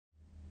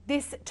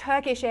This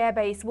Turkish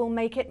airbase will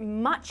make it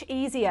much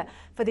easier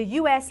for the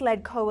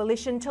US-led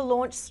coalition to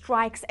launch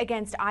strikes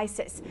against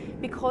ISIS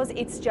because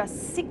it's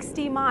just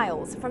 60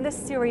 miles from the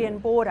Syrian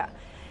border.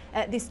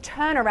 This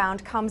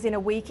turnaround comes in a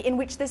week in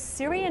which the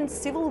Syrian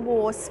civil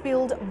war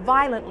spilled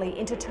violently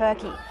into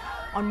Turkey.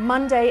 On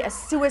Monday, a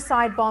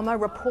suicide bomber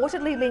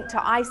reportedly linked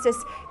to ISIS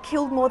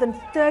killed more than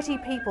 30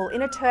 people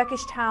in a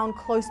Turkish town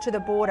close to the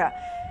border.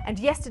 And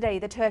yesterday,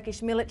 the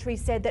Turkish military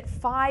said that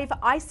 5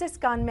 ISIS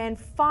gunmen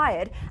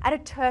fired at a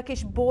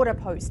Turkish border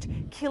post,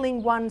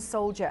 killing 1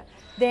 soldier.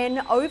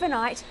 Then,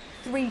 overnight,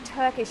 3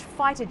 Turkish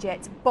fighter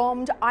jets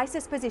bombed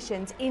ISIS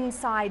positions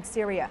inside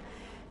Syria.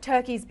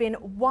 Turkey's been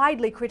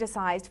widely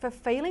criticised for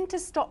failing to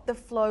stop the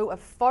flow of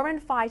foreign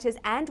fighters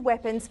and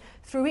weapons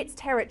through its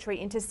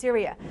territory into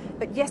Syria.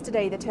 But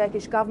yesterday, the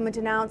Turkish government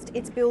announced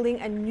it's building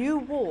a new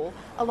wall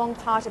along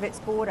part of its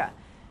border.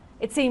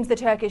 It seems the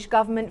Turkish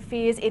government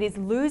fears it is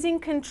losing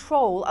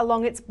control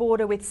along its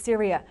border with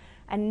Syria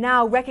and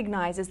now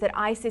recognises that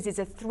ISIS is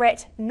a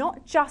threat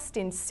not just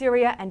in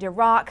Syria and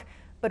Iraq,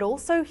 but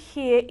also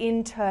here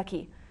in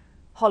Turkey.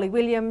 Holly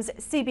Williams,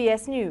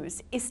 CBS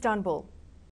News, Istanbul.